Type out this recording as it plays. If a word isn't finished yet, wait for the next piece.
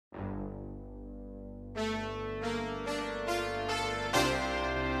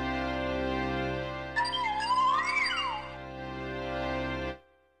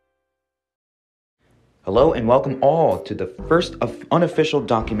Hello and welcome all to the first unofficial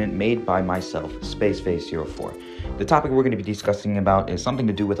document made by myself, Spaceface04. The topic we're going to be discussing about is something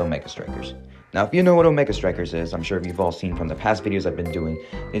to do with Omega Strikers. Now, if you know what Omega Strikers is, I'm sure you've all seen from the past videos I've been doing,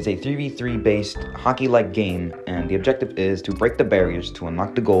 it's a 3v3 based hockey-like game, and the objective is to break the barriers to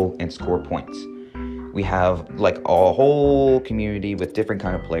unlock the goal and score points. We have like a whole community with different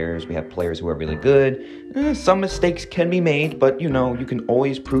kind of players. We have players who are really good. Some mistakes can be made, but you can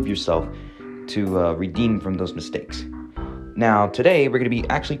always prove yourself to redeem from those mistakes. Now, today we're going to be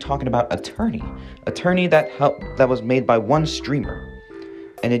actually talking about a tourney that was made by one streamer,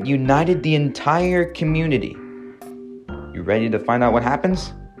 and it united the entire community. You ready to find out what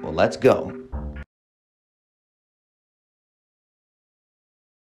happens? Well, let's go.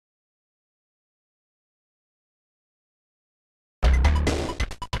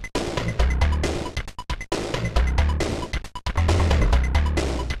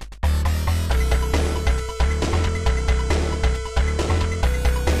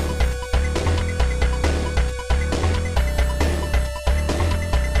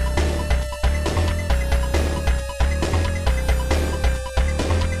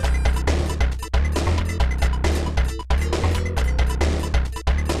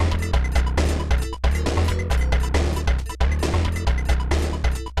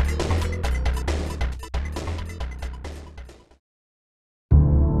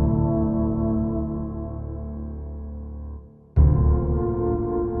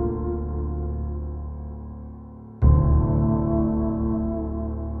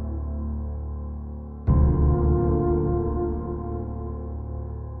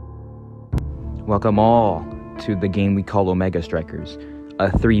 Welcome all to the game we call Omega Strikers, a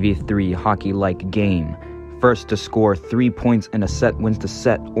 3v3 hockey-like game. First to score 3 points in a set wins the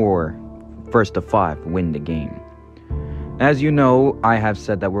set, or first to 5 win the game. As you know, I have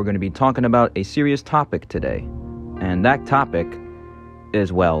said that we're going to be talking about a serious topic today, and that topic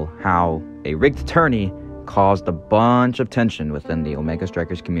is, well, how a rigged tourney caused a bunch of tension within the Omega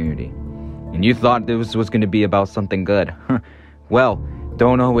Strikers community. And you thought this was going to be about something good. Well,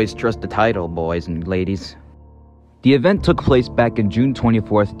 don't always trust the title, boys and ladies. The event took place back in June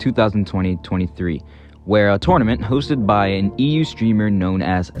 24th, 2023, where a tournament hosted by an EU streamer known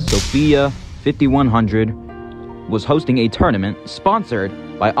as Sophia5100 was hosting a tournament sponsored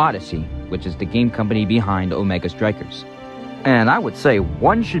by Odyssey, which is the game company behind Omega Strikers. And I would say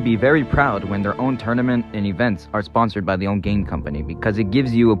one should be very proud when their own tournament and events are sponsored by the own game company, because it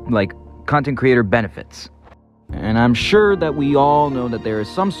gives you, content creator benefits. And I'm sure that we all know that there is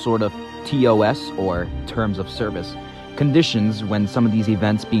some sort of TOS, or terms of service, conditions when some of these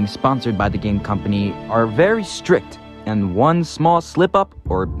events being sponsored by the game company are very strict, and one small slip-up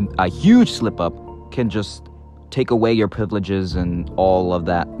or a huge slip-up can just take away your privileges and all of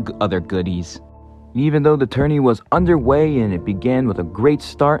that other goodies. Even though the tourney was underway and it began with a great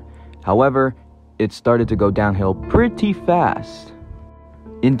start, however, it started to go downhill pretty fast.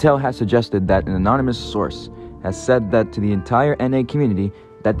 Intel has suggested that an anonymous source has said that to the entire NA community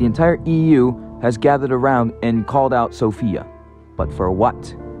that the entire EU has gathered around and called out Sophia. But for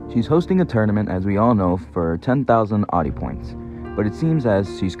what? She's hosting a tournament, as we all know, for 10,000 Audi points. But it seems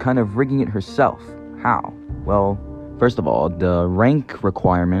as she's kind of rigging it herself. How? Well, first of all, the rank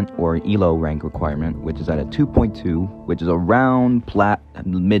requirement, or ELO rank requirement, which is at a 2.2, which is around plat,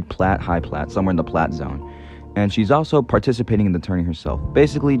 mid-plat, high-plat, somewhere in the plat zone. And she's also participating in the tourney herself,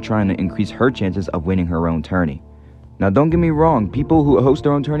 basically trying to increase her chances of winning her own tourney. Now, don't get me wrong, people who host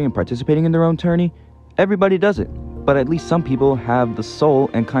their own tourney and participating in their own tourney, everybody does it. But at least some people have the soul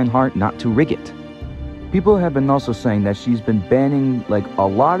and kind heart not to rig it. People have been also saying that she's been banning a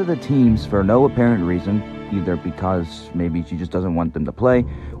lot of the teams for no apparent reason, either because maybe she just doesn't want them to play,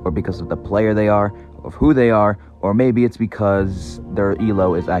 or because of the player they are, of who they are, or maybe it's because their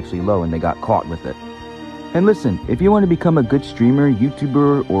ELO is actually low and they got caught with it. And listen, if you want to become a good streamer,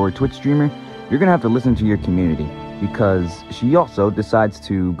 YouTuber, or Twitch streamer, you're going to have to listen to your community, because she also decides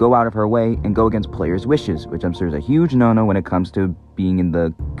to go out of her way and go against players' wishes, which I'm sure is a huge no-no when it comes to being in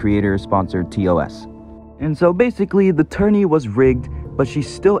the creator-sponsored TOS. And so basically, the tourney was rigged, but she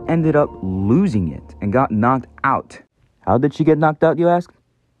still ended up losing it and got knocked out. How did she get knocked out, you ask?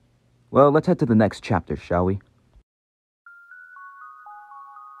 Well, let's head to the next chapter, shall we?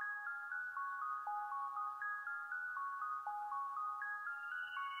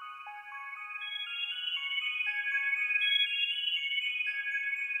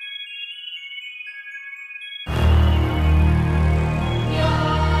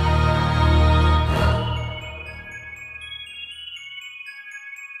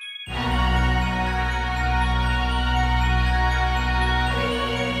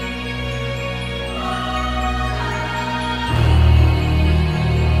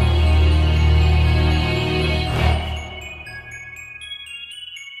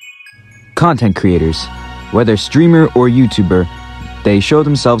 content creators. Whether streamer or YouTuber, they show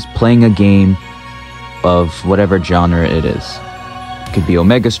themselves playing a game of whatever genre it is. It could be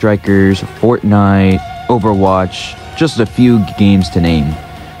Omega Strikers, Fortnite, Overwatch, just a few games to name.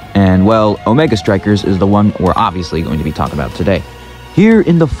 And well, Omega Strikers is the one we're obviously going to be talking about today. Here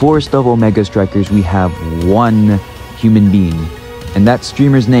in the forest of Omega Strikers, we have one human being, and that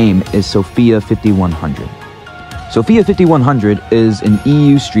streamer's name is Sophia5100. Sophia5100 is an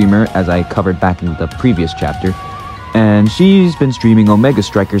EU streamer, as I covered back in the previous chapter, and she's been streaming Omega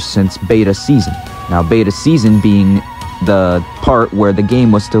Strikers since beta season. Now, beta season being the part where the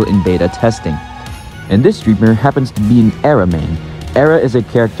game was still in beta testing. And this streamer happens to be an Era main. Era is a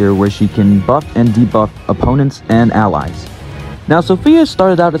character where she can buff and debuff opponents and allies. Now, Sophia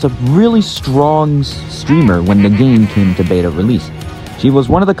started out as a really strong streamer when the game came to beta release. She was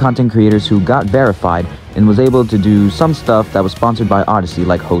one of the content creators who got verified and was able to do some stuff that was sponsored by Odyssey,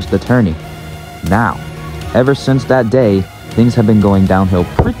 like host a tourney. Now, ever since that day, things have been going downhill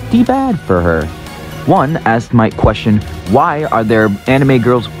pretty bad for her. One asked might question, why are there anime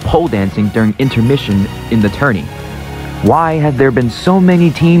girls pole dancing during intermission in the tourney? Why have there been so many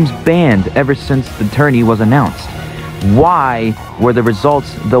teams banned ever since the tourney was announced? Why were the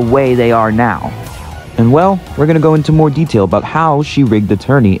results the way they are now? And well, we're going to go into more detail about how she rigged the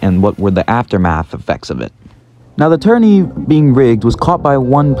tourney and what were the aftermath effects of it. Now, the tourney being rigged was caught by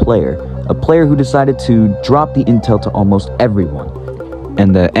one player, a player who decided to drop the intel to almost everyone.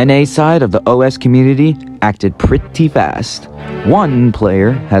 And the NA side of the OS community acted pretty fast. One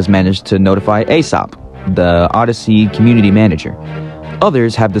player has managed to notify Aesop, the Odyssey community manager.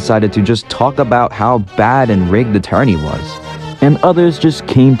 Others have decided to just talk about how bad and rigged the tourney was. And others just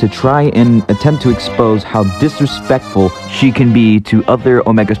came to try and attempt to expose how disrespectful she can be to other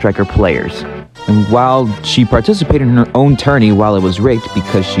Omega Striker players. And while she participated in her own tourney while it was rigged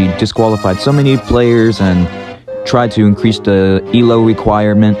because she disqualified so many players and tried to increase the ELO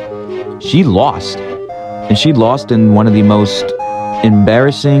requirement, she lost. And she lost in one of the most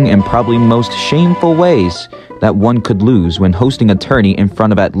embarrassing and probably most shameful ways that one could lose when hosting a tourney in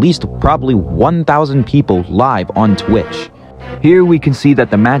front of at least probably 1,000 people live on Twitch. Here we can see that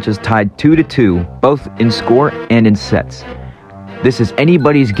the match is tied 2-2, both in score and in sets. This is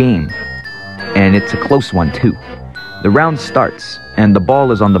anybody's game, and it's a close one too. The round starts, and the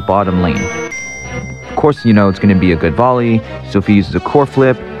ball is on the bottom lane. Of course, you know it's going to be a good volley. Sophie uses a core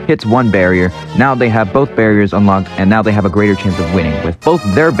flip, hits one barrier. Now they have both barriers unlocked, and now they have a greater chance of winning, with both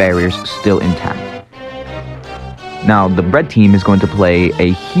their barriers still intact. Now, the red team is going to play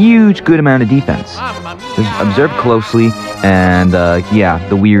a huge good amount of defense. Just observe closely, and yeah,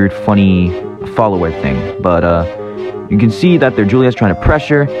 the weird, funny follower thing. But you can see that their Julia's trying to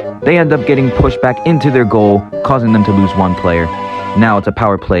pressure. They end up getting pushed back into their goal, causing them to lose one player. Now it's a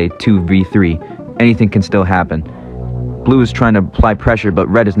power play 2v3. Anything can still happen. Blue is trying to apply pressure, but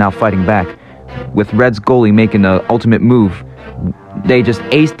red is now fighting back. With red's goalie making the ultimate move, they just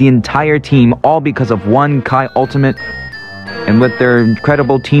aced the entire team, all because of one Kai ultimate. And with their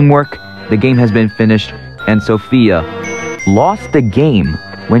incredible teamwork, the game has been finished, and Sophia lost the game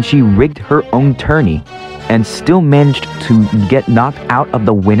when she rigged her own tourney and still managed to get knocked out of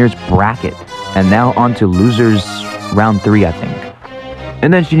the winner's bracket, and now on to losers round 3, I think.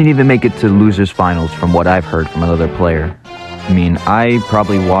 And then she didn't even make it to losers finals, from what I've heard from another player. I mean, I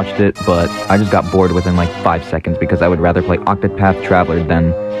probably watched it, but I just got bored within like 5 seconds because I would rather play Octopath Traveler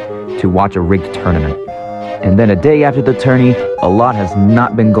than to watch a rigged tournament. And then a day after the tourney, a lot has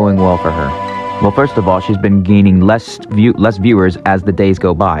not been going well for her. Well, first of all, she's been gaining less viewers as the days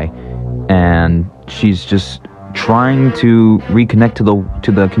go by, and she's just trying to reconnect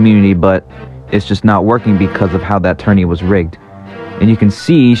to the community, but it's just not working because of how that tourney was rigged. And you can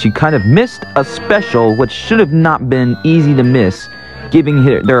see she kind of missed a special, which should have not been easy to miss, giving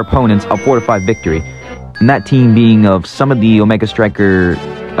their opponents a 4-5 victory. And that team being of some of the Omega Striker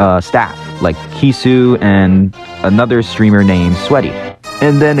staff, like Kisu and another streamer named Sweaty.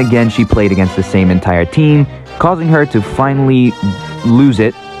 And then again, she played against the same entire team, causing her to finally lose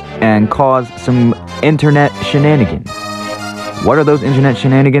it and cause some internet shenanigans. What are those internet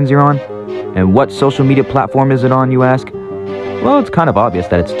shenanigans you're on? And what social media platform is it on, you ask? Well, it's kind of obvious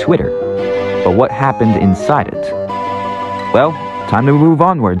that it's Twitter. But what happened inside it? Well, time to move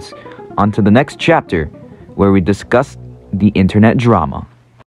onwards, onto the next chapter, where we discuss the internet drama.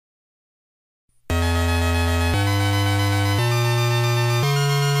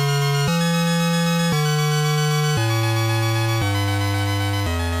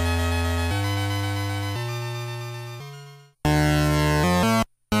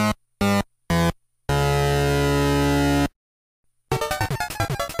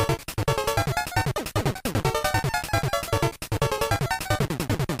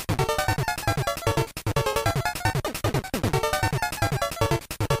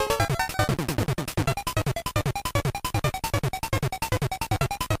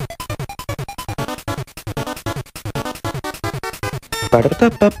 Oh,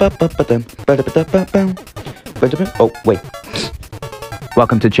 wait.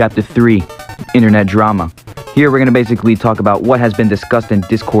 Welcome to Chapter 3, Internet Drama. Here we're going to basically talk about what has been discussed in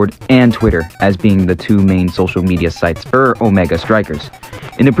Discord and Twitter as being the two main social media sites for Omega Strikers.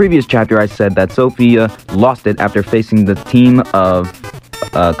 In the previous chapter, I said that Sophia lost it after facing the team of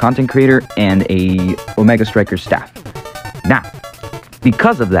a content creator and a Omega Striker staff. Now,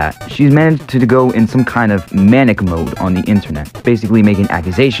 because of that, she's managed to go in some kind of manic mode on the internet, basically making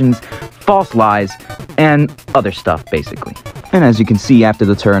accusations, false lies, and other stuff, basically. And as you can see, after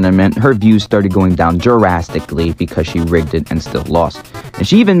the tournament, her views started going down drastically because she rigged it and still lost. And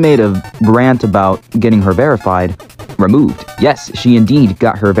she even made a rant about getting her verified removed. Yes, she indeed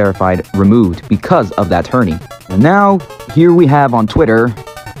got her verified removed because of that tourney. And now, here we have on Twitter,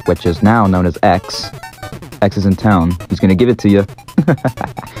 which is now known as X. X is in town. He's gonna give it to you.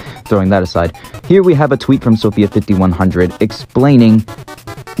 Throwing that aside, here we have a tweet from Sophia5100 explaining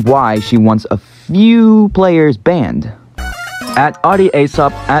why she wants a few players banned. At Audi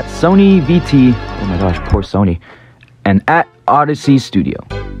Aesop, at Sony VT, oh my gosh, poor Sony, and at Odyssey Studio.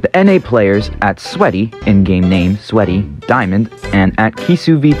 The NA players at Sweaty, in-game name Sweaty, Diamond, and at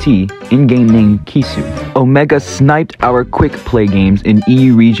Kisu VT, in-game name Kisu. Omega sniped our quick play games in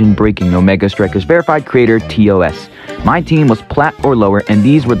EU region, breaking Omega Strikers verified creator TOS. My team was plat or lower, and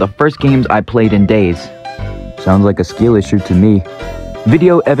these were the first games I played in days. Sounds like a skill issue to me.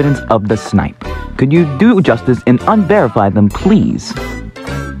 Video evidence of the snipe. Could you do justice and unverify them, please?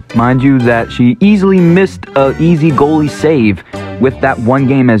 Mind you that she easily missed a easy goalie save with that one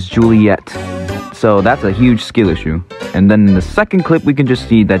game as Juliet. So that's a huge skill issue. And then in the second clip, we can just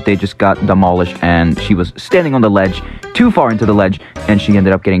see that they just got demolished and she was standing on the ledge, too far into the ledge, and she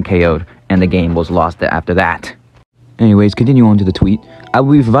ended up getting KO'd, and the game was lost after that. Anyways, continue on to the tweet. I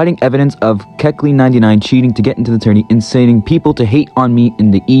will be providing evidence of Keckley99 cheating to get into the tourney, inciting people to hate on me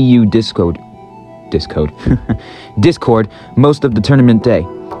in the EU Discord most of the tournament day.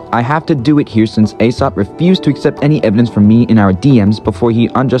 I have to do it here since Aesop refused to accept any evidence from me in our DMs before he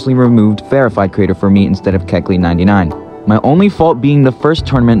unjustly removed verified creator for me instead of Keckley99. My only fault being the first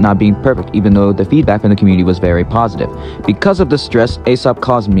tournament not being perfect, even though the feedback from the community was very positive. Because of the stress Aesop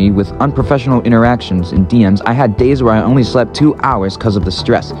caused me with unprofessional interactions in DMs, I had days where I only slept 2 hours because of the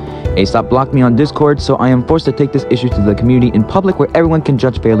stress. Aesop blocked me on Discord, so I am forced to take this issue to the community in public where everyone can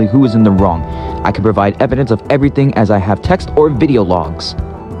judge fairly who is in the wrong. I can provide evidence of everything as I have text or video logs.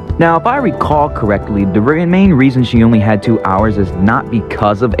 Now, if I recall correctly, the main reason she only had 2 hours is not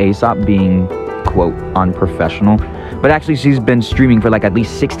because of Aesop being, quote, unprofessional, but actually she's been streaming for like at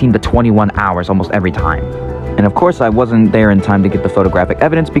least 16 to 21 hours almost every time. And of course I wasn't there in time to get the photographic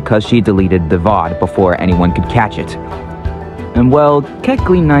evidence because she deleted the VOD before anyone could catch it. And well,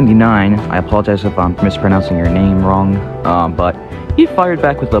 Keckley99, I apologize if I'm mispronouncing your name wrong, but he fired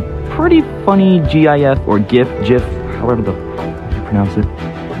back with a pretty funny GIF or GIF, however you pronounce it.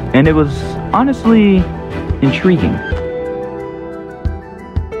 And it was honestly intriguing.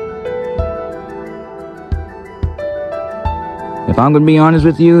 If I'm gonna be honest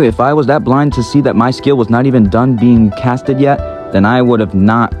with you, if I was that blind to see that my skill was not even done being casted yet, then I would have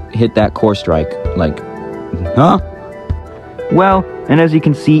not hit that core strike. Like, huh? Well, and as you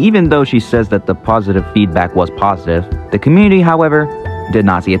can see, even though she says that the positive feedback was positive, the community, however, did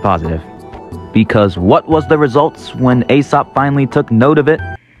not see it positive. Because what was the results when Aesop finally took note of it?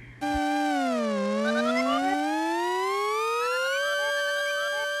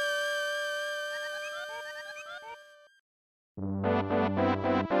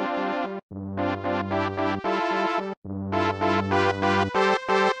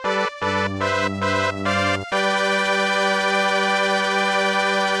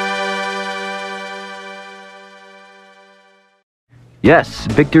 Yes,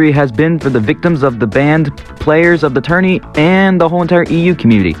 victory has been for the victims of the banned players of the tourney and the whole entire EU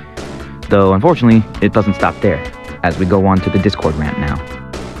community. Though, unfortunately, it doesn't stop there, as we go on to the Discord rant now.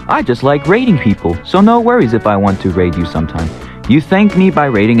 I just like raiding people, so no worries if I want to raid you sometime. You thank me by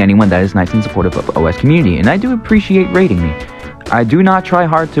raiding anyone that is nice and supportive of OS community, and I do appreciate raiding me. I do not try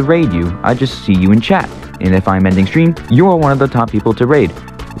hard to raid you, I just see you in chat, and if I'm ending stream, you are one of the top people to raid.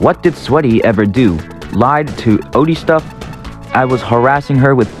 What did Sweaty ever do? Lied to Odie stuff? I was harassing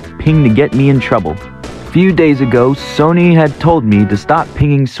her with ping to get me in trouble. Few days ago, Sony had told me to stop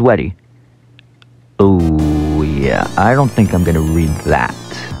pinging Sweaty. Oh yeah, I don't think I'm gonna read that.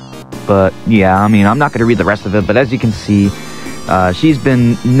 But yeah, I mean, I'm not gonna read the rest of it, but as you can see, she's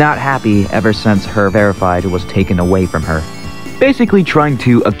been not happy ever since her verified was taken away from her. basically trying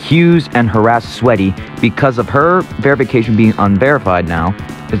to accuse and harass Sweaty because of her verification being unverified now,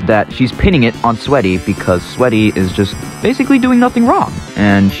 is that she's pinning it on Sweaty because Sweaty is just basically doing nothing wrong,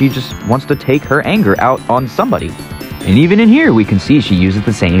 and she just wants to take her anger out on somebody. And even in here, we can see she uses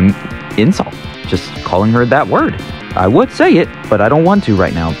the same insult, just calling her that word. I would say it, but I don't want to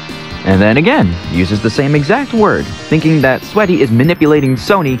right now. And then again, uses the same exact word, thinking that Sweaty is manipulating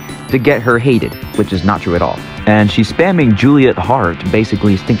Sony to get her hated, which is not true at all. And she's spamming Juliet hard,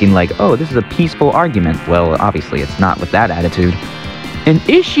 basically thinking like, oh, this is a peaceful argument. Well, obviously it's not with that attitude. And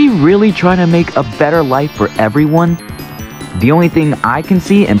is she really trying to make a better life for everyone? The only thing I can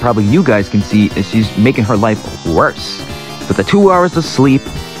see, and probably you guys can see, is she's making her life worse. With the 2 hours of sleep,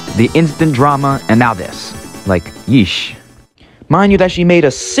 the instant drama, and now this. Like, yeesh. Mind you that she made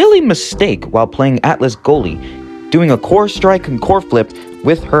a silly mistake while playing Atlas goalie, doing a core strike and core flip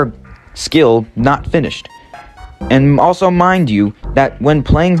with her skill not finished. And also mind you that when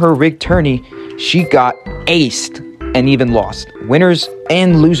playing her rigged tourney, she got aced and even lost winners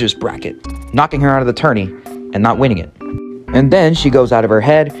and losers bracket, knocking her out of the tourney and not winning it. And then she goes out of her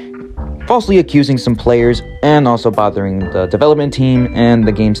head, falsely accusing some players and also bothering the development team and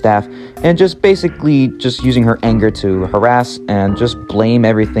the game staff, and just basically just using her anger to harass and just blame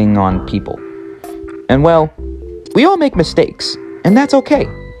everything on people. And well, we all make mistakes, and that's okay.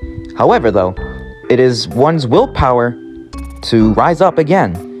 However though, it is one's willpower to rise up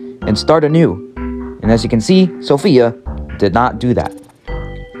again and start anew. And as you can see, Sophia did not do that.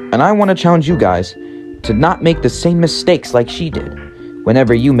 And I want to challenge you guys to not make the same mistakes like she did.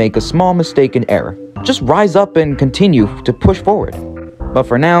 Whenever you make a small mistake and error, just rise up and continue to push forward. But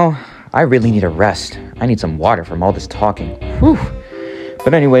for now, I really need a rest. I need some water from all this talking. Whew.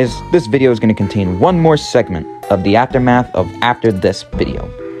 But anyways, this video is going to contain one more segment of the aftermath of after this video.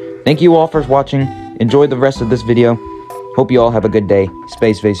 Thank you all for watching. Enjoy the rest of this video. Hope you all have a good day.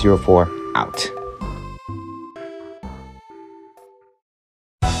 SpaceFace04 out.